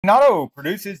Auto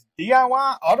produces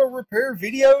DIY auto repair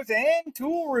videos and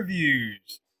tool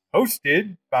reviews.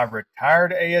 Hosted by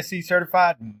retired ASE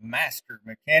certified master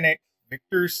mechanic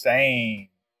Victor Sane.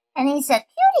 And he's a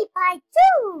cutie pie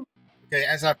too. Okay,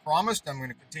 as I promised, I'm going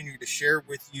to continue to share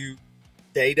with you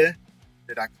data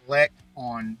that I collect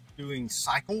on doing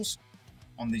cycles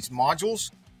on these modules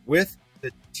with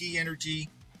the Tenergy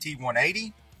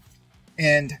T180.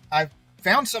 And I've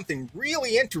found something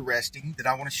really interesting that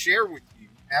I want to share with you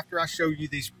after I show you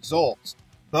these results.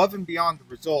 Above and beyond the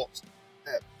results,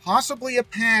 possibly a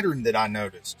pattern that I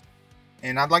noticed.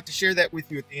 And I'd like to share that with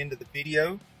you at the end of the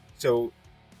video. So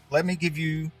let me give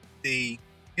you the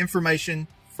information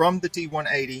from the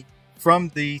T180, from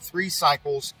the 3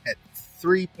 cycles at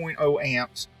 3.0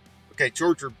 amps. Okay,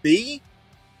 charger B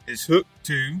is hooked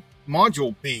to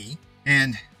module B,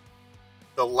 and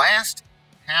the last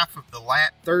half of the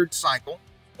third cycle,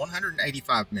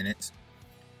 185 minutes,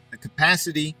 the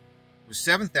capacity was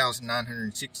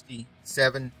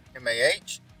 7,967 mAh.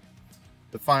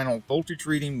 The final voltage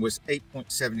reading was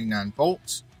 8.79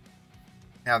 volts.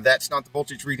 Now that's not the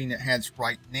voltage reading it has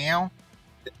right now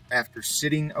after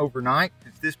sitting overnight,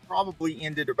 because this probably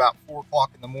ended about 4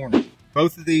 o'clock in the morning.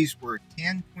 Both of these were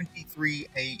 10:23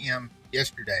 a.m.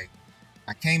 yesterday.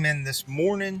 I came in this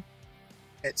morning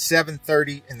at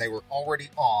 7:30 and they were already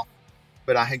off,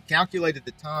 but I had calculated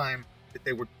the time that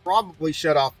they would probably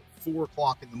shut off at 4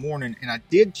 o'clock in the morning, and I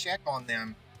did check on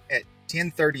them at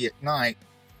 10:30 at night,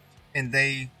 and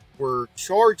they were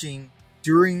charging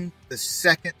during the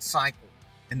second cycle,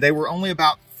 and they were only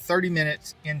about 30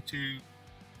 minutes into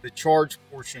the charge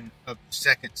portion of the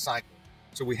second cycle.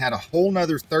 So we had a whole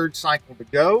nother third cycle to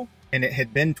go, and it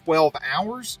had been 12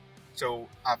 hours. So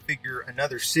I figure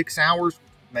another 6 hours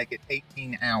would make it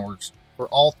 18 hours for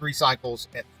all 3 cycles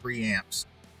at 3 amps.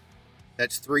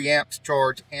 That's 3 amps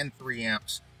charge and 3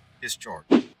 amps discharge.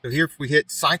 So here, if we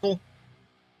hit cycle,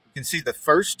 you can see the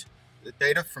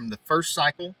data from the first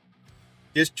cycle.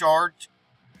 Discharge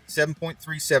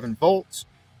 7.37 volts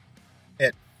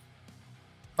at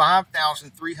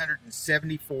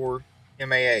 5,374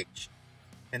 mAh.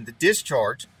 And the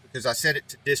discharge, because I set it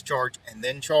to discharge and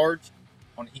then charge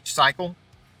on each cycle,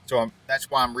 so that's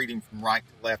why I'm reading from right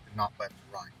to left and not left to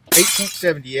right.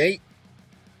 8.78,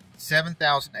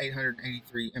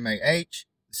 7,883 mAh. The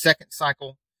second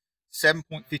cycle,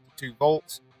 7.52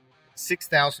 volts,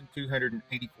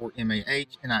 6,284 mAh.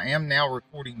 And I am now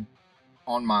recording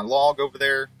on my log over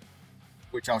there,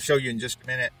 which I'll show you in just a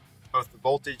minute, both the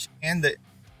voltage and the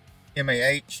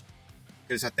mAh,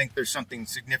 because I think there's something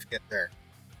significant there.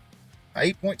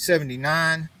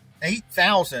 8.79,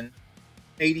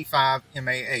 8,085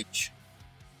 mAh.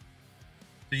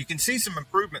 So you can see some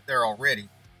improvement there already.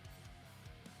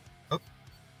 Oh,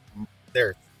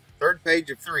 there, third page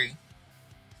of 3.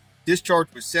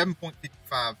 Discharge was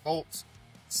 7.55 volts,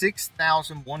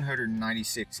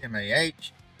 6,196 mAh. You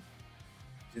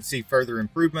can see further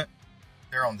improvement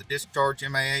there on the discharge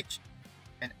mAh.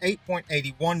 And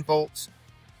 8.81 volts,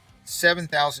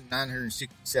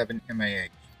 7,967 mAh.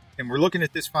 And we're looking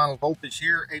at this final voltage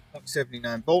here,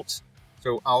 8.79 volts.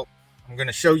 So I'm going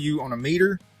to show you on a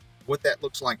meter what that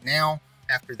looks like now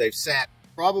after they've sat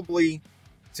probably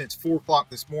since 4 o'clock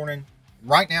this morning.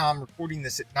 Right now I'm recording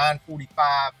this at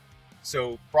 9:45,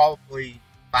 so probably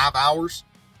 5 hours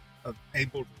of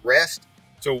able to rest.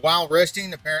 So while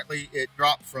resting, apparently it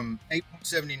dropped from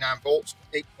 8.79 volts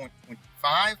to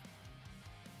 8.25.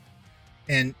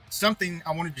 And something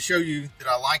I wanted to show you that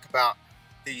I like about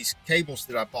these cables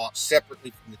that I bought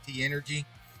separately from the Tenergy,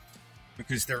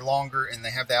 because they're longer and they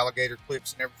have the alligator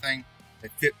clips and everything. They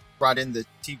fit right in the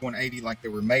T180 like they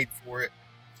were made for it,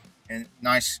 and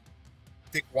nice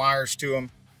thick wires to them.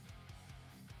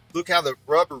 Look how the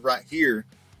rubber right here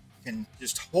can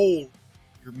just hold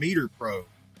your meter probe,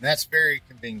 and that's very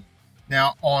convenient.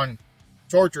 Now on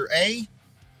charger A,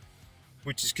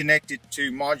 which is connected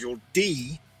to module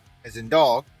D, as in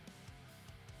dog,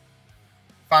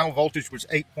 final voltage was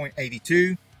 8.82.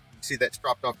 You can see that's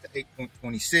dropped off to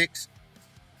 8.26.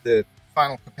 The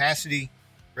final capacity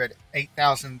read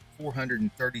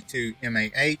 8,432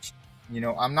 mAh. You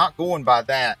know, I'm not going by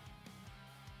that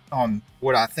on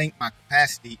what I think my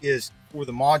capacity is for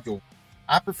the module.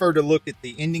 I prefer to look at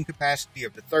the ending capacity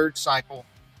of the third cycle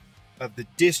of the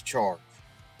discharge,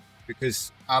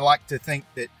 because I like to think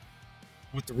that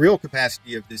what the real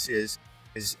capacity of this is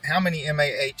how many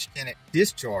mAh can it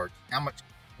discharge, how much,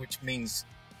 which means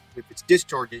if it's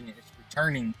discharging, it's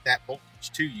returning that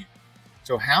voltage to you.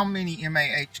 So how many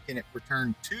mAh can it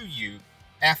return to you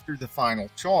after the final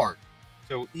charge?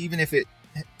 So even if it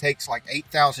takes like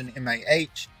 8,000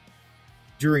 mAh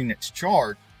during its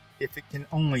charge, if it can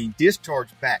only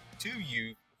discharge back to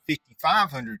you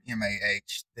 5,500 mAh,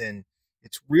 then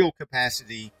its real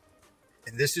capacity,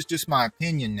 and this is just my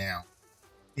opinion now,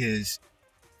 is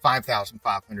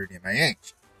 5,500 mAh.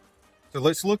 So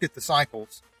let's look at the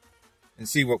cycles and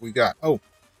see what we got. Oh,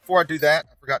 before I do that,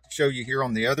 I forgot to show you here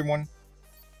on the other one,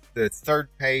 the third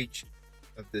page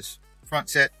of this front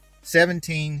set,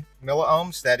 17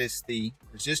 milliohms. That is the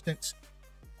resistance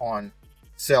on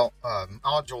cell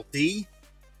module D.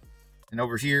 And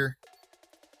over here,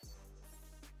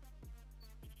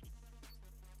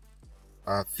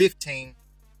 15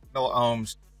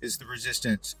 milliohms is the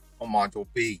resistance on module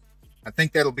B. I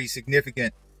think that'll be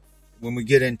significant when we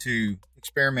get into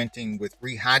experimenting with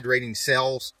rehydrating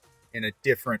cells in a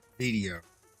different video.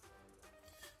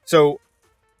 So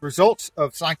results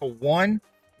of cycle 1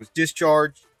 was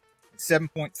discharged at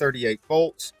 7.38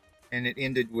 volts, and it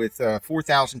ended with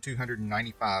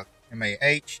 4,295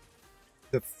 mAh.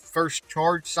 The first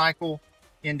charge cycle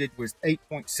ended with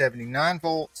 8.79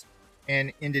 volts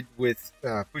and ended with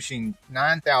pushing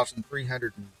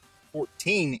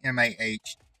 9,314 mAh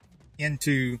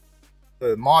into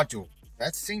the module.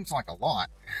 That seems like a lot.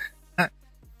 I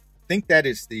think that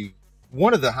is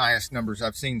one of the highest numbers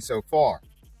I've seen so far,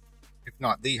 if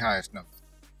not the highest number.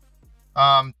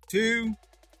 The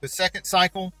second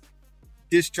cycle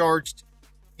discharged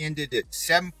ended at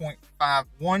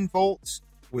 7.51 volts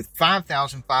with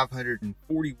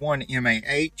 5,541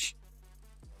 mAh.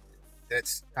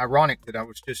 That's ironic that I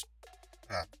was just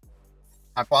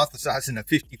hypothesizing a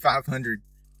 5,500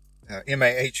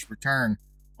 mAh return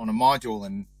on a module,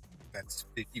 and that's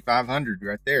 5,500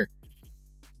 right there.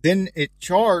 Then it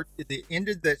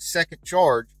ended that second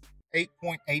charge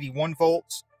 8.81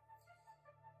 volts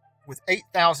with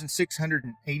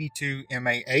 8,682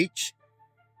 mAh.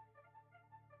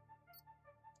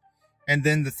 And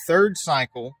then the third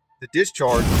cycle, the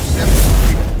discharge was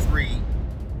 7.53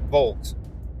 volts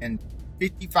and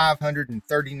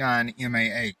 5,539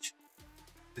 mAh.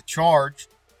 The charge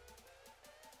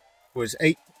was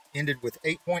ended with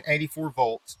 8.84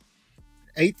 volts,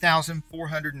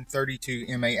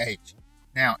 8,432 mAh.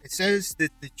 Now, it says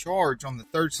that the charge on the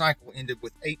third cycle ended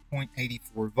with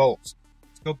 8.84 volts.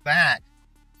 Let's go back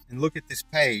and look at this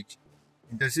page.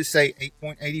 And does this say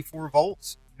 8.84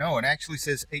 volts? No, it actually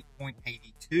says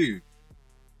 8.82.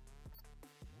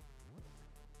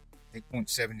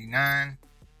 8.79,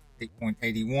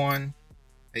 8.81,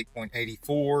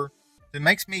 8.84. It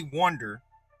makes me wonder,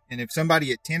 and if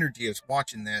somebody at Tenergy is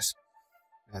watching this,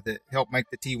 that helped make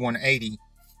the T180,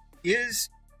 is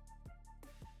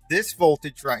this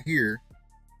voltage right here,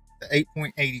 the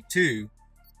 8.82,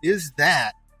 is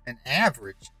that an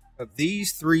average of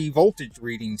these three voltage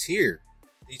readings here,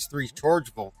 these three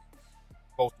charge voltage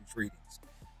readings?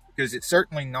 Because it's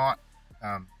certainly not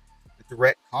a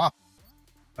direct copy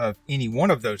of any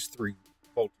one of those three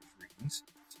voltage readings.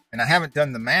 And I haven't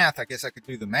done the math. I guess I could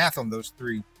do the math on those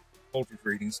three voltage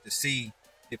readings to see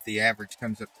if the average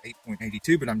comes up to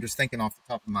 8.82, but I'm just thinking off the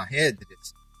top of my head that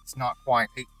it's not quite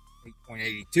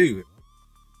 8.82. It would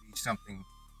be something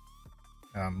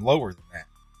lower than that.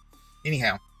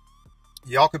 Anyhow,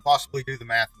 y'all could possibly do the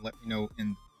math and let me know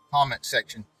in the comment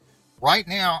section. Right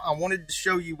now, I wanted to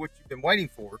show you what you've been waiting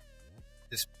for,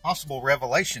 this possible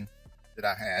revelation that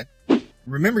I had.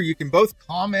 Remember, you can both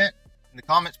comment in the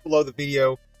comments below the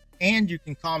video, and you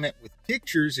can comment with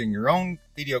pictures in your own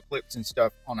video clips and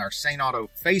stuff on our St. Auto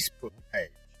Facebook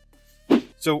page.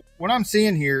 So what I'm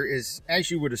seeing here is, as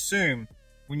you would assume,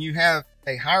 when you have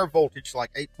a higher voltage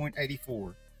like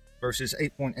 8.84 versus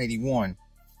 8.81,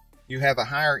 you have a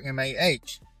higher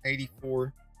MAH,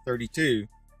 8432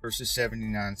 versus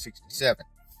 7967.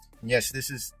 And yes,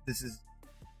 this is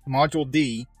module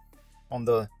D on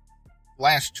the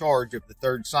last charge of the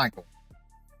third cycle.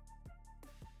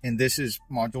 And this is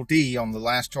module D on the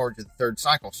last charge of the third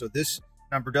cycle. So this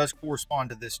number does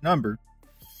correspond to this number.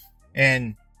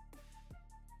 And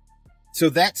so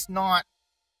that's not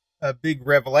a big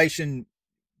revelation.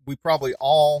 We probably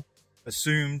all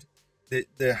assumed that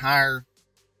the higher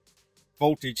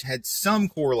voltage had some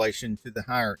correlation to the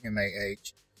higher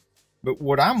MAH. But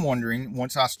what I'm wondering,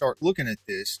 once I start looking at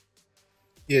this,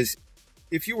 is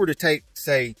if you were to take,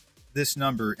 say, this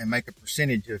number and make a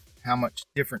percentage of how much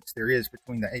difference there is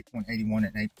between the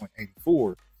 8.81 and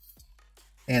 8.84,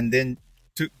 and then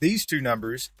took these two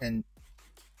numbers and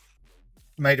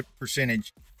made a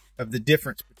percentage of the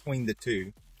difference between the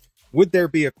two, would there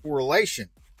be a correlation?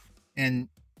 And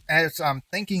as I'm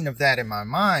thinking of that in my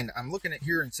mind, I'm looking at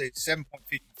here and say it's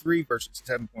 7.53 versus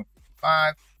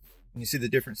 7.55. And you see the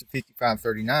difference of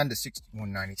 5539 to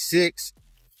 6196.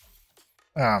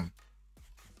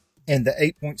 and the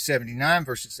 8.79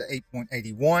 versus the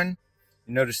 8.81.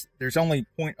 You notice there's only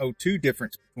 0.02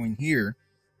 difference between here.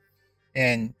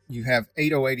 And you have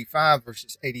 8085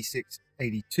 versus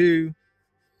 8682.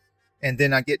 And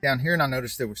then I get down here and I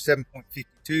notice there was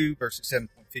 7.52 versus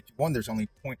 7.51. There's only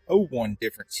 0.01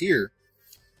 difference here.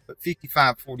 But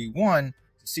 5541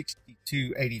 to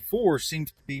 6284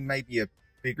 seems to be maybe a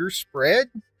bigger spread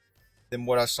than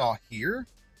what I saw here.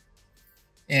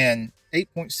 And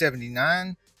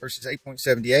 8.79 versus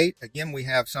 8.78. Again, we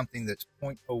have something that's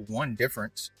 0.01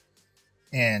 difference.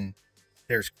 And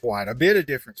there's quite a bit of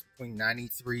difference between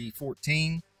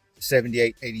 9314 to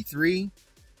 7883.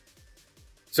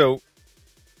 So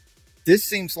this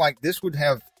seems like this would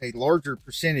have a larger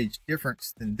percentage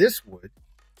difference than this would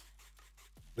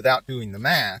without doing the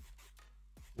math.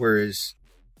 Whereas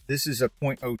this is a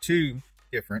 0.02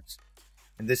 difference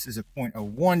and this is a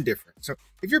 0.01 difference. So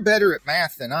if you're better at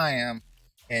math than I am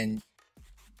and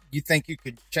you think you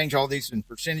could change all these in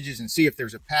percentages and see if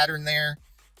there's a pattern there,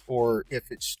 or if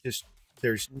it's just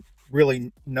there's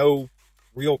really no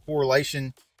real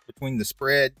correlation between the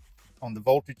spread on the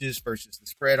voltages versus the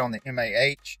spread on the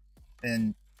MAH,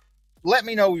 then let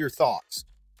me know your thoughts,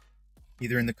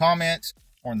 either in the comments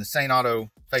or on the St. Auto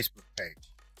Facebook page.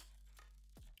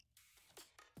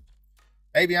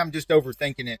 Maybe I'm just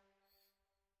overthinking it.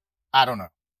 I don't know.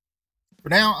 For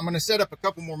now, I'm going to set up a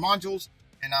couple more modules,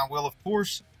 and I will, of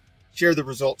course, share the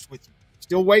results with you.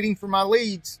 Still waiting for my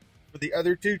leads for the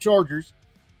other 2 chargers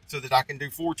so that I can do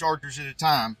 4 chargers at a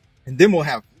time. And then we'll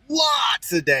have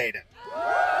lots of data.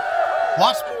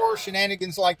 Lots more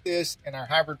shenanigans like this in our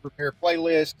hybrid repair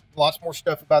playlist. Lots more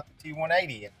stuff about the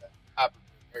T180 in the hybrid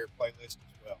repair playlist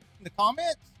as well. In the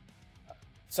comments,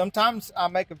 sometimes I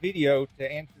make a video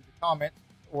to answer the comments,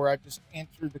 or I just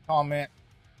answer the comment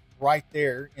right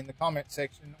there in the comment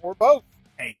section, or both.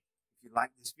 Hey, if you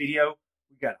like this video,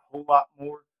 we got a whole lot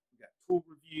more. We got tool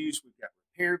reviews, we've got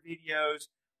repair videos,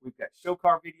 we've got show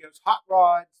car videos, hot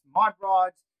rods, mod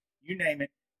rods, you name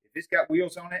it. If it's got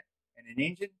wheels on it and an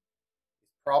engine,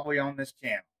 it's probably on this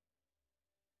channel.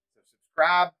 So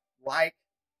subscribe, like,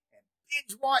 and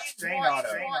binge watch St. Auto.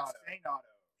 Binge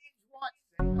watch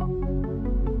St. Auto.